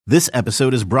This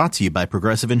episode is brought to you by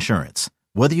Progressive Insurance.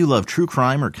 Whether you love true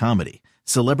crime or comedy,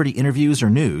 celebrity interviews or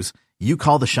news, you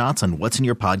call the shots on what's in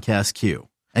your podcast queue.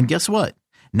 And guess what?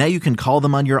 Now you can call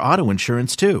them on your auto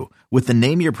insurance too with the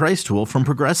Name Your Price tool from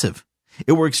Progressive.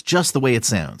 It works just the way it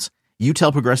sounds. You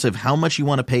tell Progressive how much you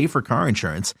want to pay for car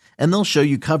insurance, and they'll show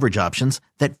you coverage options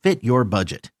that fit your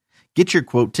budget. Get your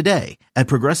quote today at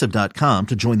Progressive.com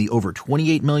to join the over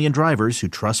 28 million drivers who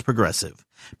trust Progressive.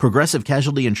 Progressive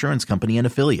Casualty Insurance Company and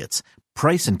Affiliates.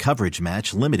 Price and coverage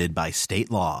match limited by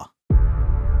state law.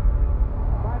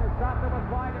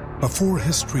 Before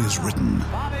history is written,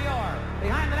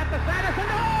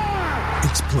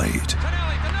 it's played.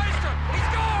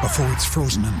 Before it's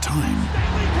frozen in time,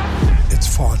 it's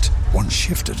fought one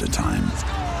shift at a time.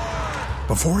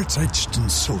 Before it's etched in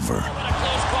silver,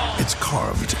 it's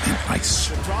carved in ice.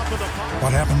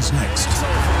 What happens next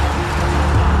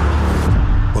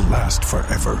will last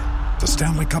forever. The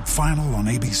Stanley Cup Final on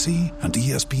ABC and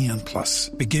ESPN Plus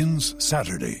begins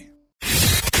Saturday.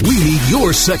 We need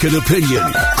your second opinion.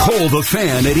 Call the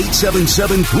Fan at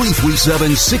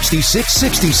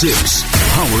 877-337-6666.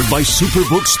 Powered by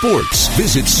Superbook Sports.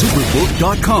 Visit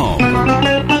superbook.com.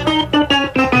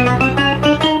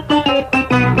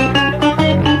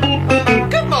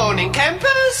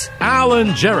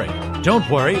 Alan Jerry. Don't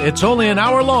worry, it's only an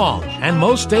hour long, and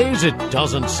most days it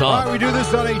doesn't suck. All right, we do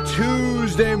this on a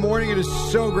Tuesday morning. It is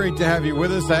so great to have you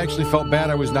with us. I actually felt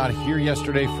bad I was not here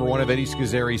yesterday for one of Eddie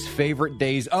Schizzeri's favorite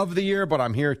days of the year, but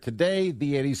I'm here today.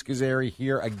 The Eddie Schizzeri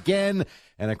here again,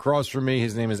 and across from me,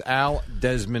 his name is Al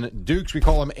Desmond Dukes. We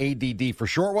call him ADD for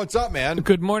short. What's up, man?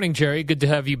 Good morning, Jerry. Good to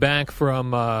have you back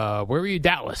from, where were you,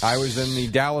 Dallas? I was in the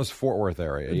Dallas-Fort Worth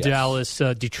area, yes. Dallas,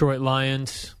 Detroit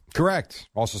Lions. Correct.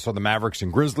 Also saw the Mavericks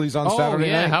and Grizzlies on Saturday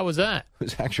night. How was that?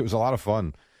 It was a lot of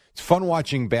fun. It's fun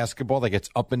watching basketball that gets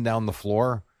up and down the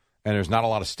floor, and there's not a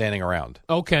lot of standing around.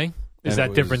 Okay. Is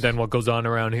that different than what goes on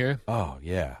around here? Oh,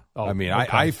 yeah. Oh, I mean, okay.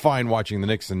 I find watching the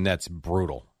Knicks and Nets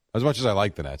brutal. As much as I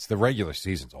like the Nets, the regular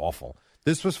season's awful.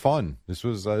 This was fun. This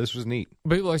was neat.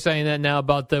 People are saying that now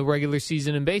about the regular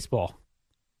season in baseball.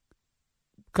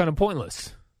 Kind of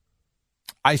pointless.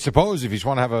 I suppose if you just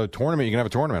want to have a tournament, you can have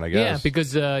a tournament, I guess. Yeah,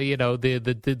 because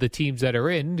the teams that are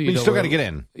in, you still got to get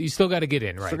in. You still got to get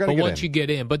in, right? But once you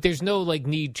get in, but there's no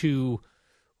need to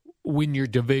win your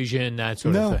division, that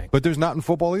sort of thing. But there's not in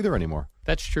football either anymore.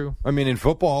 That's true. I mean, in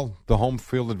football, the home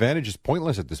field advantage is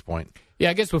pointless at this point.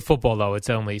 Yeah, I guess with football though, it's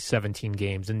only 17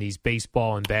 games, and these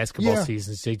baseball and basketball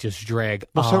seasons they just drag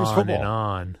on and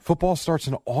on. Football starts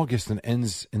in August and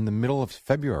ends in the middle of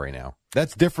February now.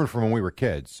 That's different from when we were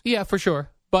kids. Yeah, for sure.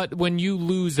 But when you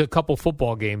lose a couple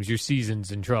football games, your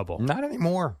season's in trouble. Not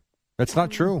anymore. That's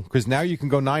not true, because now you can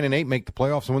go 9-8, make the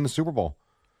playoffs, and win the Super Bowl.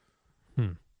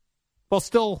 Well,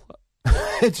 still...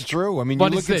 It's true. I mean, you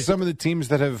look at some of the teams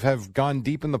that have gone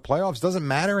deep in the playoffs, it doesn't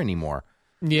matter anymore.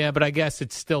 Yeah, but I guess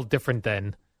it's still different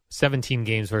than 17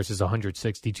 games versus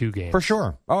 162 games. For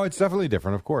sure. Oh, it's definitely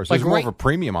different, of course. There's more of a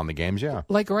premium on the games, yeah.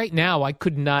 Like right now, I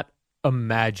could not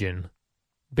imagine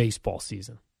baseball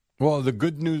season. Well, the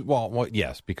good news,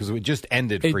 yes, because it just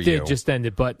ended for you. It did just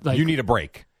ended, but you need a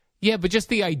break. Yeah, but just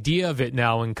the idea of it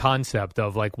now in concept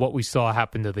of like what we saw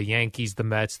happen to the Yankees, the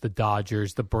Mets, the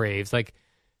Dodgers, the Braves, like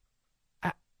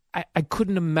I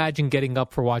couldn't imagine getting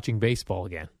up for watching baseball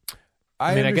again.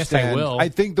 I mean, understand. I guess I will. I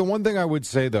think the one thing I would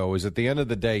say, though, is at the end of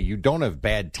the day, you don't have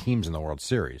bad teams in the World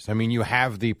Series. I mean, you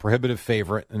have the prohibitive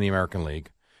favorite in the American League.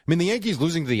 I mean, the Yankees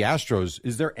losing to the Astros,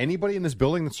 is there anybody in this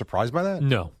building that's surprised by that?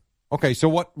 No. Okay, so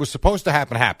what was supposed to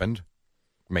happen happened.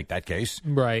 Make that case.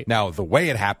 Right. Now, the way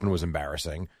it happened was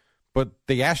embarrassing, but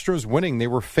the Astros winning, they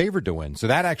were favored to win, so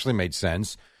that actually made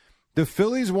sense. The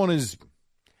Phillies one is,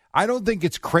 I don't think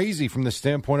it's crazy from the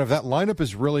standpoint of that lineup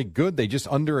is really good. They just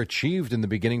underachieved in the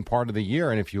beginning part of the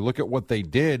year, and if you look at what they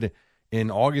did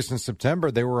in August and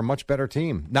September, they were a much better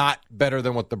team. Not better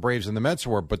than what the Braves and the Mets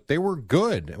were, but they were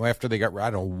good after they got, I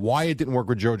don't know why it didn't work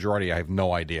with Joe Girardi. I have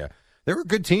no idea. They were a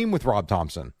good team with Rob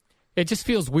Thompson. It just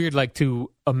feels weird, like,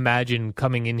 to imagine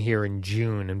coming in here in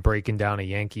June and breaking down a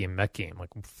Yankee and Met game. Like,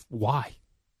 why?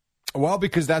 Well,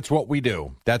 because that's what we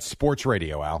do. That's sports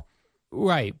radio, Al.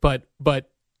 Right, but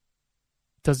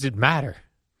does it matter?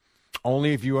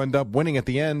 Only if you end up winning at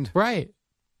the end. Right.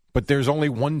 But there's only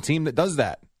one team that does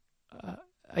that.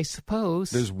 I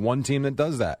suppose. There's one team that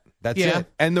does that. That's it.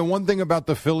 And the one thing about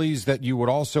the Phillies that you would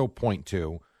also point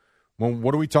to,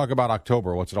 what do we talk about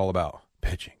October? What's it all about?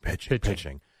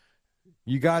 Pitching.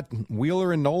 You got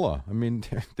Wheeler and Nola. I mean,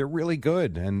 they're really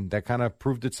good, and that kind of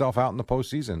proved itself out in the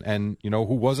postseason. And you know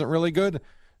who wasn't really good?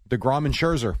 DeGrom and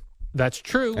Scherzer. That's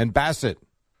true. And Bassett.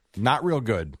 Not real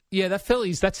good. Yeah,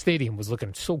 that stadium was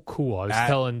looking so cool. I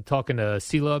was talking to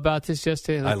CeeLo about this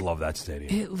yesterday. I love that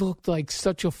stadium. It looked like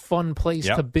such a fun place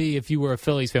to be if you were a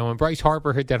Phillies fan. When Bryce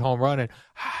Harper hit that home run and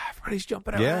everybody's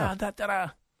jumping around. Da-da-da.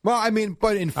 Well, I mean,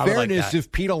 but in fairness,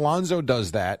 if Pete Alonso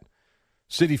does that,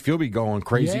 Citi Field be going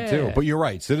crazy too. But you're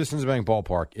right. Citizens Bank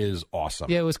Ballpark is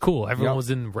awesome. Yeah, it was cool. Everyone was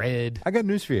in red. I got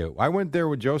news for you. I went there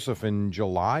with Joseph in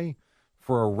July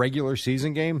for a regular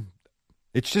season game.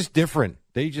 It's just different.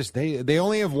 They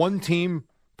only have one team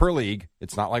per league.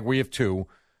 It's not like we have two,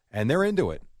 and they're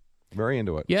into it. Very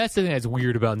into it. Yeah, that's the thing that's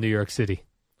weird about New York City.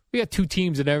 We got two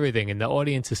teams and everything, and the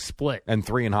audience is split. And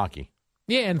 3 in hockey.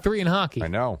 Yeah, and 3 in hockey. I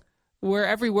know. Where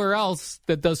everywhere else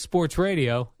that does sports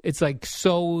radio, it's like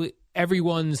so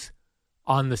everyone's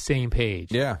on the same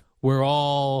page. Yeah. We're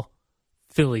all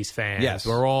Phillies fans. Yes.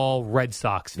 We're all Red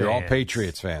Sox fans. They're all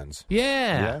Patriots fans.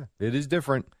 Yeah. It is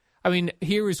different. I mean,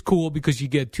 here is cool because you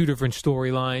get two different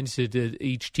storylines to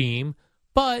each team,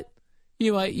 but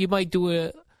you might do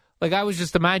a like I was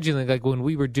just imagining like when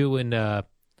we were doing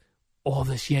all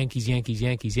this Yankees.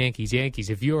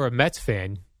 If you're a Mets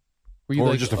fan, were you or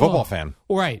like, just a football fan,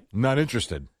 right? Not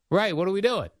interested, right? What are we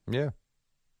doing? Yeah.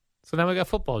 So now we got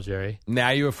football, Jerry. Now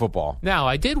you have football. Now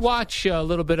I did watch a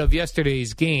little bit of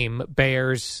yesterday's game,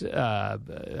 Bears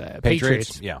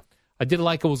Patriots. Yeah, I did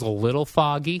like it was a little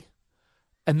foggy.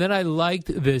 And then I liked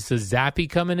this Zappy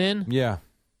coming in. Yeah.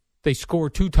 They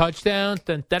scored 2 touchdowns.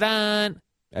 Dun, dun, dun.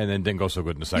 And then didn't go so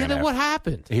good in the second half. Then what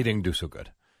happened? He didn't do so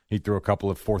good. He threw a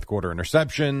couple of fourth-quarter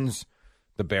interceptions.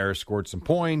 The Bears scored some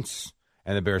points,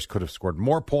 and the Bears could have scored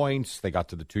more points. They got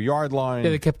to the 2-yard line. Yeah,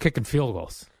 they kept kicking field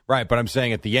goals. Right, but I'm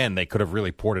saying at the end they could have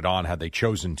really poured it on had they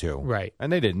chosen to. Right.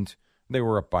 And they didn't. They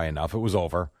were up by enough. It was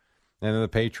over. And then the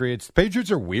Patriots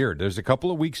are weird. There's a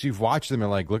couple of weeks you've watched them and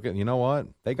like, look at, you know what?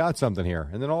 They got something here.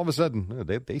 And then all of a sudden,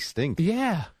 they stink.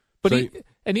 Yeah. But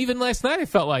and even last night, I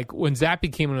felt like when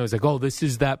Zappy came in, I was like, oh, this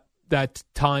is that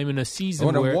time in a season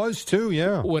where it was too,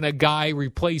 yeah. When a guy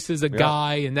replaces a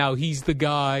guy and now he's the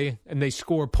guy and they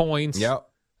score points. Yep.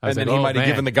 And then he might have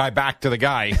given the guy back to the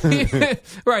guy.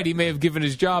 Right. He may have given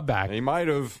his job back. He might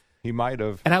have.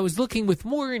 And I was looking with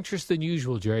more interest than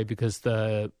usual, Jerry, because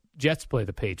the Jets play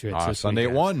the Patriots this Sunday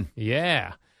weekend. at 1.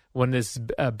 Yeah. When this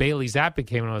Bailey Zappi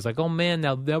came in, I was like, oh, man,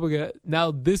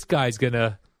 now this guy's going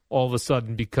to all of a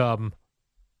sudden become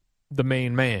the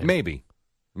main man. Maybe.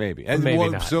 And maybe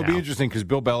not. So it'll be interesting because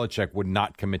Bill Belichick would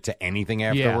not commit to anything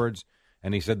afterwards. Yeah.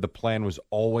 And he said the plan was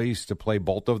always to play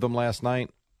both of them last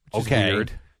night. Which is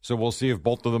weird. So we'll see if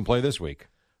both of them play this week.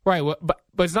 Right. But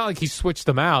it's not like he switched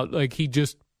them out. Like he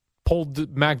just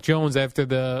pulled Mac Jones after it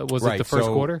the first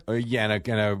quarter? Yeah,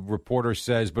 and a reporter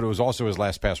says, but it was also his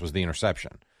last pass was the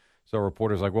interception. So a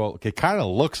reporter's like, well, it kind of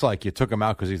looks like you took him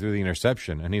out because he threw the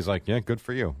interception. And he's like, yeah, good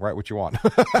for you. Write what you want.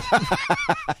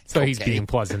 So he's being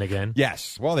pleasant again.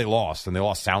 Yes. Well, they lost, and they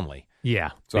lost soundly.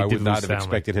 Yeah. So I would not have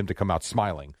expected him to come out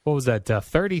smiling. What was that?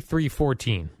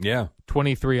 33-14. Yeah.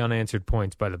 23 unanswered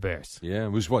points by the Bears. Yeah,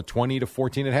 it was 20-14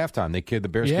 at halftime. The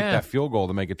Bears kicked that field goal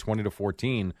to make it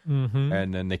 20-14,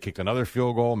 and then they kicked another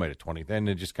field goal, made it 20. Then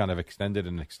it just kind of extended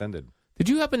and extended. Did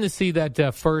you happen to see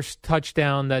that first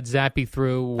touchdown that Zappy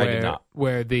threw? I did not.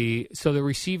 Where the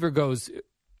receiver goes,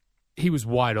 he was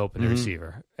wide open, the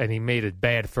receiver, and he made a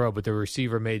bad throw, but the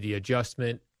receiver made the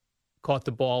adjustment. Caught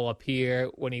the ball up here.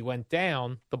 When he went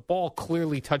down, the ball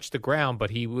clearly touched the ground,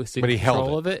 but he was in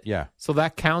control of it. Yeah. So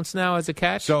that counts now as a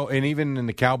catch? So, and even in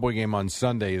the Cowboy game on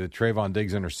Sunday, the Trayvon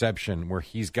Diggs interception, where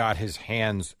he's got his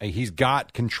hands, he's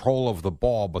got control of the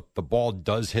ball, but the ball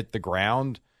does hit the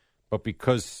ground. But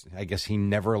because I guess he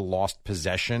never lost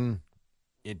possession,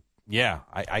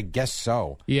 I guess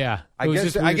so. Yeah. I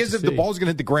guess if the ball's going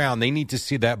to hit the ground, they need to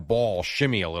see that ball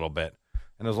shimmy a little bit.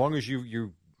 And as long as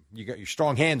you got your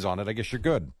strong hands on it, I guess you're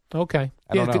good. Okay.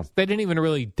 I don't know. They didn't even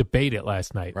really debate it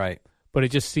last night. Right. But it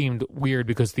just seemed weird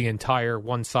because the entire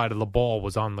one side of the ball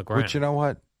was on the ground. But you know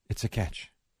what? It's a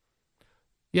catch.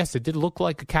 Yes, it did look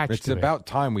like a catch. It's about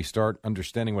time we start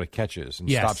understanding what a catch is and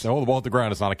Yes. stop saying, the ball hit the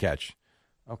ground, it's not a catch.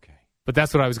 Okay. But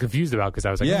that's what I was confused about because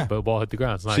I was like, the ball hit the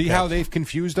ground. It's not See a catch. how they've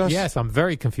confused us? Yes, I'm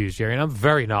very confused, Jerry, and I'm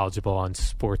very knowledgeable on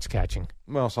sports catching.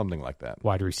 Well, something like that.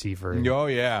 Wide receiver. Oh,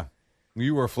 yeah.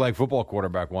 You were a flag football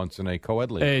quarterback once in a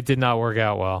co-ed league. It did not work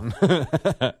out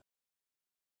well.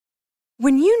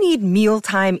 When you need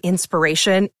mealtime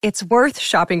inspiration, it's worth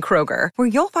shopping Kroger, where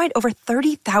you'll find over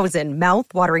 30,000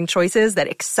 mouth-watering choices that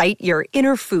excite your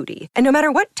inner foodie. And no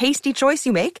matter what tasty choice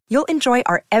you make, you'll enjoy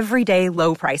our everyday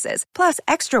low prices, plus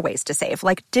extra ways to save,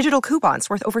 like digital coupons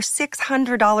worth over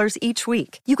 $600 each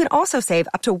week. You can also save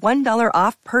up to $1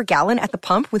 off per gallon at the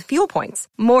pump with fuel points.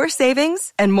 More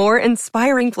savings and more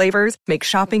inspiring flavors make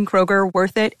shopping Kroger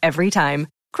worth it every time.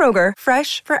 Kroger,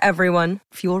 fresh for everyone.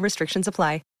 Fuel restrictions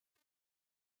apply.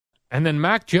 And then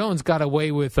Mac Jones got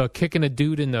away with kicking a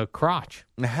dude in the crotch.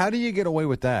 How do you get away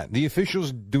with that? The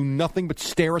officials do nothing but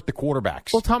stare at the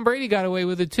quarterbacks. Well, Tom Brady got away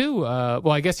with it too.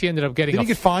 Well, I guess he ended up getting. Did he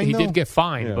get fined? He though? did get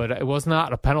fined, Yeah. but it was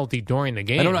not a penalty during the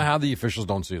game. I don't know how the officials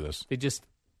don't see this. They just.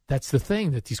 That's the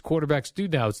thing that these quarterbacks do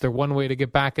now. It's their one way to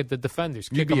get back at the defenders.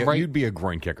 Kick them right. You'd be a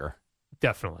groin kicker.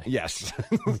 Definitely. Yes.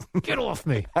 Get off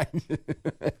me.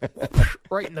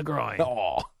 Right in the groin.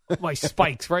 Oh. My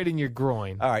spikes right in your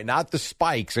groin. All right, not the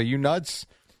spikes. Are you nuts?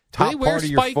 Do they Top wear part of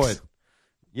your spikes? foot.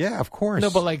 Yeah, of course. No,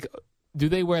 but like, do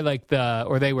they wear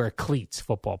or they wear cleats,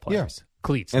 football players?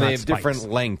 Cleats, and not they have spikes.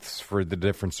 different lengths for the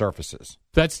different surfaces.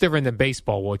 That's different than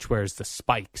baseball, which wears the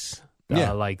spikes,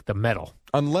 like the metal.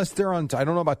 Unless they're on, I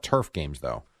don't know about turf games,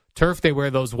 though. Turf, they wear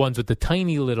those ones with the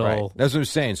tiny little. Right. That's what I'm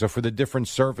saying. So for the different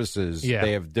surfaces, Yeah.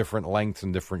 they have different lengths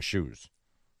and different shoes.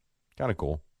 Kind of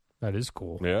cool. That is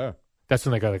cool. Yeah. That's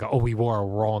when they go like, oh, we wore our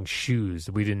wrong shoes.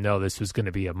 We didn't know this was going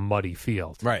to be a muddy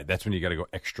field. Right. That's when you got to go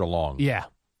extra long. Yeah.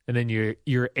 And then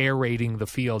you're aerating the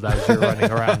field as you're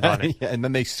running around on it. Yeah, and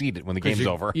then they seed it when the game's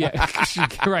over. Yeah,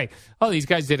 right. Oh, these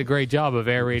guys did a great job of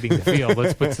aerating the field.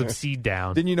 Let's put some seed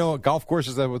down. Didn't you know at golf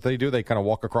courses that what they do? They kind of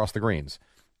walk across the greens.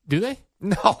 Do they?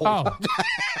 No. Oh.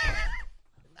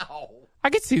 No. I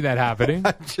could see that happening.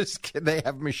 I'm just kidding. They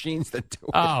have machines that do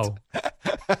it. Oh.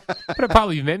 But it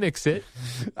probably mimics it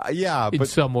Yeah, in but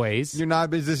some ways. you're not.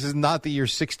 This is not the year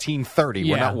 1630.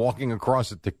 We're Yeah. not walking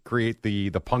across it to create the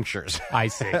punctures. I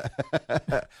see.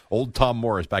 Old Tom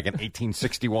Morris back in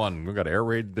 1861. We've got to air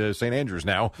raid St. Andrews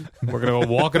now. We're going to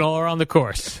go walking all around the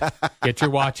course. Get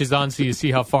your watches on so you see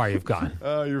how far you've gone.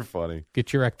 Oh, you're funny.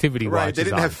 Get your activity Right, watches they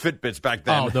didn't on. have Fitbits back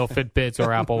then. Oh, no Fitbits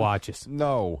or Apple Watches.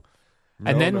 No.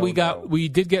 And then No, we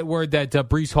did get word that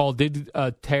Breece Hall did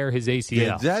tear his ACL.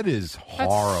 Yeah, that is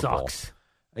horrible. That sucks.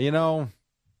 You know,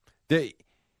 the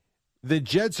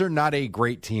Jets are not a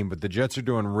great team, but the Jets are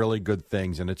doing really good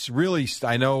things. And it's really,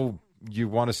 I know you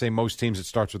want to say most teams it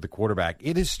starts with the quarterback.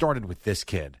 It has started with this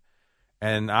kid.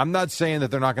 And I'm not saying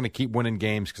that they're not going to keep winning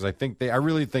games because I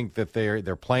really think that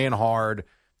they're playing hard.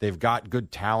 They've got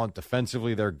good talent.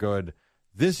 Defensively, they're good.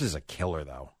 This is a killer,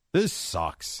 though. This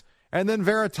sucks. And then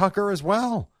Vera Tucker as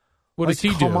well. What does he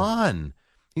do? Come on.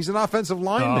 He's an offensive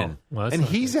lineman. Oh, well, that's and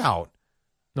not he's good. out.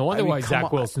 No wonder why come Zach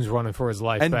on. Wilson's running for his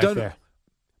life And back there.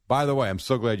 By the way, I'm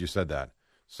so glad you said that.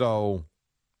 So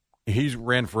he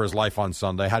ran for his life on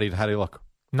Sunday. How do you look?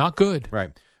 Not good.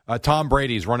 Right. Tom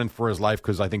Brady's running for his life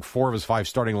because I think 4 of his 5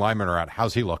 starting linemen are out.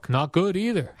 How's he look? Not good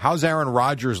either. How's Aaron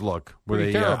Rodgers look with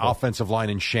Pretty a terrible. offensive line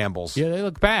in shambles? Yeah, they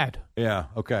look bad. Yeah,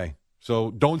 okay.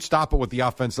 So don't stop it with the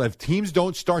offense. If teams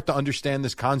don't start to understand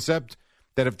this concept,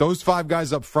 that if those 5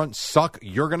 guys up front suck,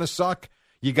 you're going to suck.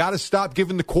 You got to stop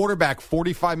giving the quarterback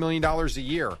 $45 million a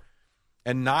year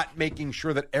and not making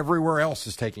sure that everywhere else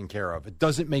is taken care of. It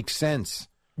doesn't make sense.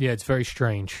 Yeah, it's very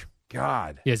strange.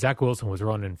 God. Yeah, Zach Wilson was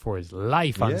running for his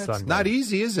life on Sunday. It's not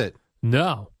easy, is it?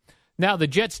 No. Now, the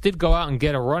Jets did go out and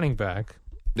get a running back,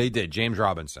 They did. James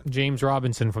Robinson. James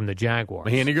Robinson from the Jaguars.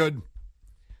 He any good?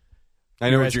 I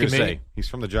know You're what you're going to asking me? say. He's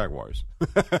from the Jaguars.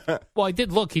 Well, I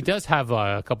did look. He does have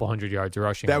a couple hundred yards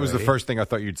rushing. That was the already. first thing I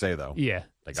thought you'd say, though. Yeah.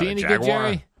 They Is got he a any good, Jaguar?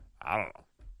 Jerry? I don't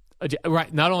know.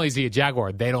 Right. Not only is he a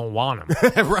Jaguar, they don't want him.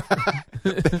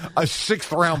 A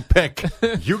 6th-round pick.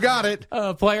 You got it.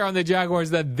 A player on the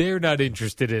Jaguars that they're not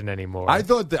interested in anymore. I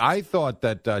thought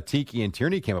that Tiki and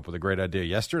Tierney came up with a great idea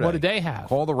yesterday. What did they have?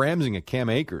 Call the Rams and get Cam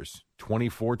Akers,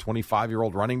 24,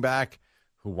 25-year-old running back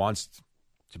who wants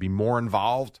to be more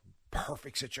involved.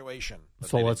 Perfect situation. But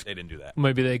So they didn't do that.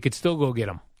 Maybe they could still go get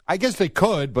him. I guess they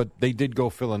could, but they did go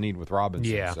fill a need with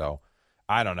Robinson. Yeah. So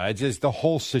I don't know. It's just the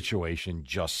whole situation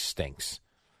just stinks.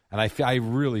 And I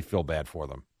really feel bad for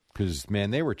them because,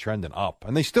 man, they were trending up.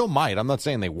 And they still might. I'm not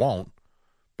saying they won't,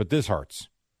 but this hurts.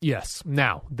 Yes.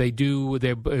 Now, they've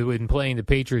been playing the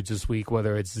Patriots this week,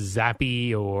 whether it's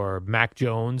Zappy or Mac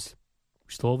Jones.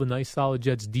 We still have a nice, solid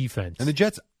Jets defense. And the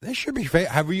Jets, they should be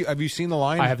have you seen the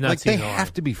line? I have not seen the line. They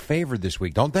have to be favored this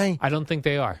week, don't they? I don't think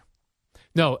they are.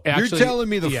 No, actually, you're telling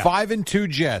me the yeah. 5-2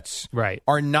 Jets Right.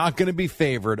 are not going to be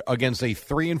favored against a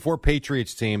 3-4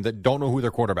 Patriots team that don't know who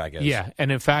their quarterback is? Yeah,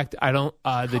 and in fact, I don't.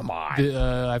 Come on.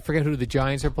 I forget who the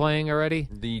Giants are playing already.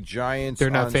 The Giants. They're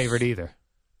not favored either.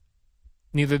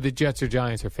 Neither the Jets or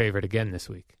Giants are favored again this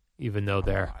week, even though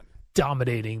they're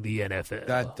dominating the NFL.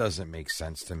 That doesn't make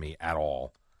sense to me at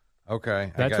all.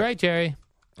 Okay. That's right, Jerry.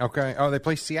 Okay. Oh, they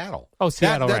play Seattle. Oh,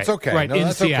 Seattle, That's right. okay. Right, No, in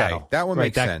that's Seattle. okay. That one Right,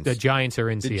 makes sense. The Giants are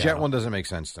in The Seattle. Jet one doesn't make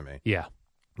sense to me. Yeah.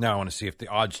 Now I want to see if the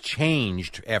odds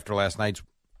changed after last night's.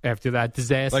 After that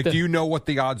disaster. Like, do you know what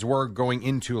the odds were going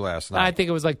into last night? I think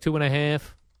it was like 2.5.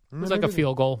 It was like a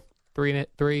field goal.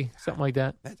 3, something like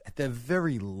that. At the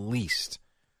very least,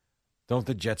 don't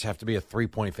the Jets have to be a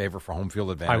 3-point favorite for home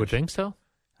field advantage? I would think so.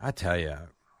 I tell you,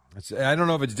 I don't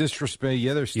know if it's disrespect.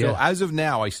 Yeah, there's still, as of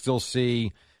now, I still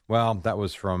see, well, that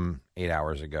was from 8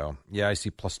 hours ago. Yeah, I see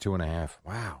plus 2.5.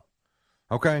 Wow.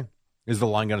 Okay. Is the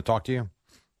line going to talk to you?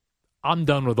 I'm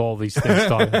done with all these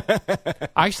things.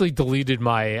 I actually deleted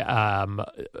my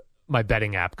my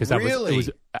betting app because Really?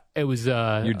 it was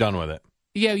You're done with it.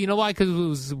 Yeah, you know why? Because it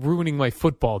was ruining my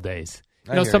football days.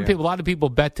 I You know, hear some you. people, a lot of people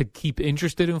bet to keep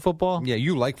interested in football. Yeah,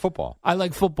 you like football. I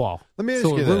like football. Let me ask so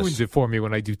you it this. ruins it for me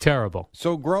when I do terrible.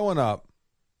 So growing up,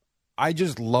 I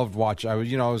just loved watching. I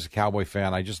was a Cowboy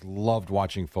fan. I just loved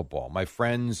watching football. My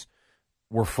friends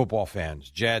were football fans.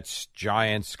 Jets,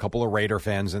 Giants, a couple of Raider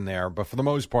fans in there. But for the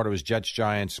most part, it was Jets,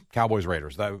 Giants, Cowboys,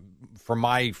 Raiders. For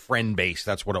my friend base,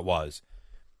 that's what it was.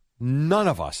 None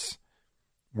of us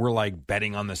were like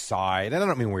betting on the side. And I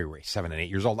don't mean we were 7 and 8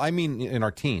 years old. I mean in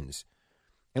our teens.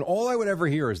 And all I would ever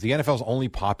hear is the NFL is only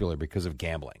popular because of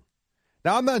gambling.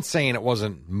 Now, I'm not saying it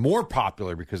wasn't more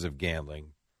popular because of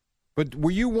gambling, but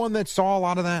were you one that saw a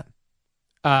lot of that?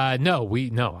 No.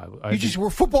 You just were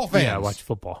football fans. Yeah, I watched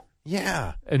football.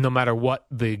 Yeah. And no matter what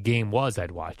the game was,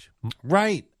 I'd watch.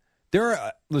 Right.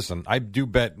 Listen, I do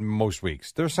bet most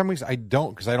weeks. There are some weeks I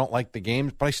don't because I don't like the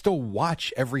games, but I still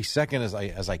watch every second as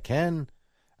I can.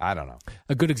 I don't know.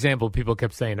 A good example people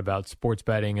kept saying about sports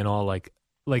betting and all, like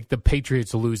the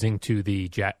Patriots losing to the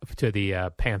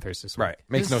Panthers this week. Right.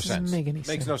 Makes no This doesn't sense. make any sense.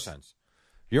 Makes no sense.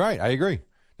 You're right. I agree.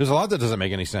 There's a lot that doesn't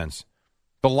make any sense.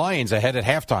 The Lions ahead at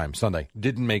halftime Sunday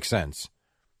didn't make sense.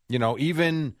 You know,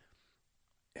 even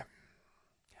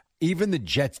the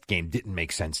Jets game didn't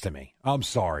make sense to me. I'm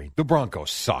sorry. The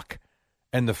Broncos suck.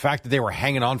 And the fact that they were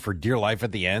hanging on for dear life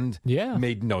at the end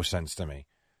made no sense to me.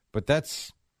 But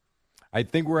I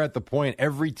think we're at the point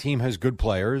every team has good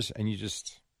players, and you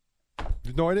just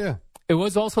have no idea. It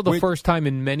was also the first time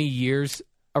in many years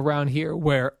around here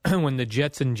where when the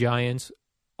Jets and Giants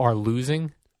are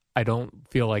losing, I don't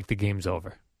feel like the game's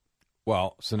over.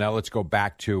 Well, so now let's go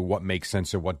back to what makes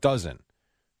sense and what doesn't.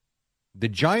 The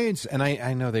Giants, and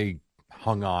I know they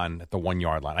hung on at the 1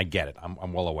 yard line. I get it.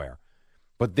 I'm well aware.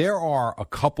 But there are a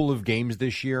couple of games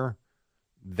this year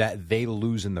that they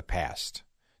lose in the past.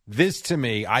 This, to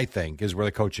me, I think, is where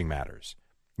the coaching matters.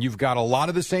 You've got a lot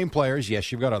of the same players.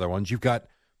 Yes, you've got other ones. You've got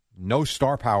no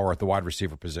star power at the wide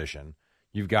receiver position.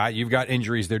 You've got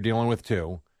injuries they're dealing with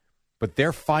too. But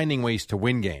they're finding ways to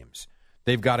win games.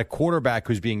 They've got a quarterback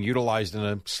who's being utilized in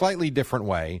a slightly different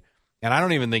way. And I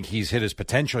don't even think he's hit his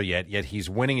potential yet he's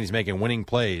winning and he's making winning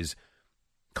plays.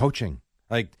 Coaching.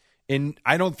 I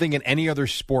don't think in any other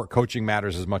sport coaching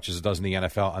matters as much as it does in the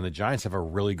NFL, and the Giants have a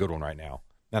really good one right now.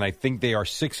 And I think they are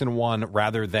 6-1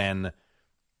 rather than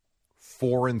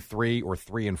 4-3 or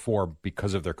 3-4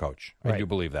 because of their coach. Right. I do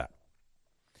believe that.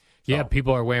 Yeah,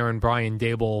 people are wearing Brian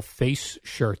Dable face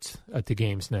shirts at the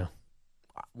games now.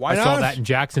 Why I not? saw that in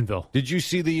Jacksonville. Did you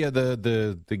see the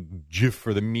GIF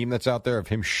or the meme that's out there of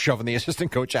him shoving the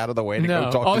assistant coach out of the way to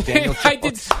go talk to Daniel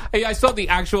Jones? I saw the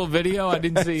actual video. I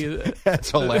didn't see it.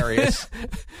 That's hilarious.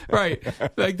 Right.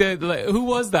 Who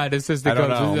was that assistant coach?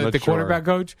 Know. Was that the quarterback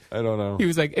coach? I don't know. He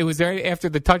was like, it was there after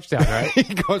the touchdown, right?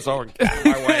 He goes, oh, get out of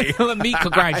my way. Let me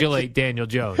congratulate Daniel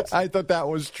Jones. I thought that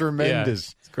was tremendous.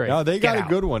 Yeah, it's great. No, they got a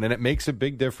good one, and it makes a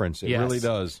big difference. It really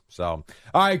does. So,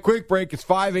 all right, quick break. It's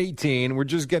 5:18. We're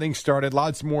just getting started.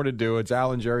 Lots more to do. It's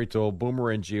Alan, Jerry Toole,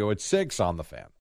 Boomer, and Gio at 6 on The Fan.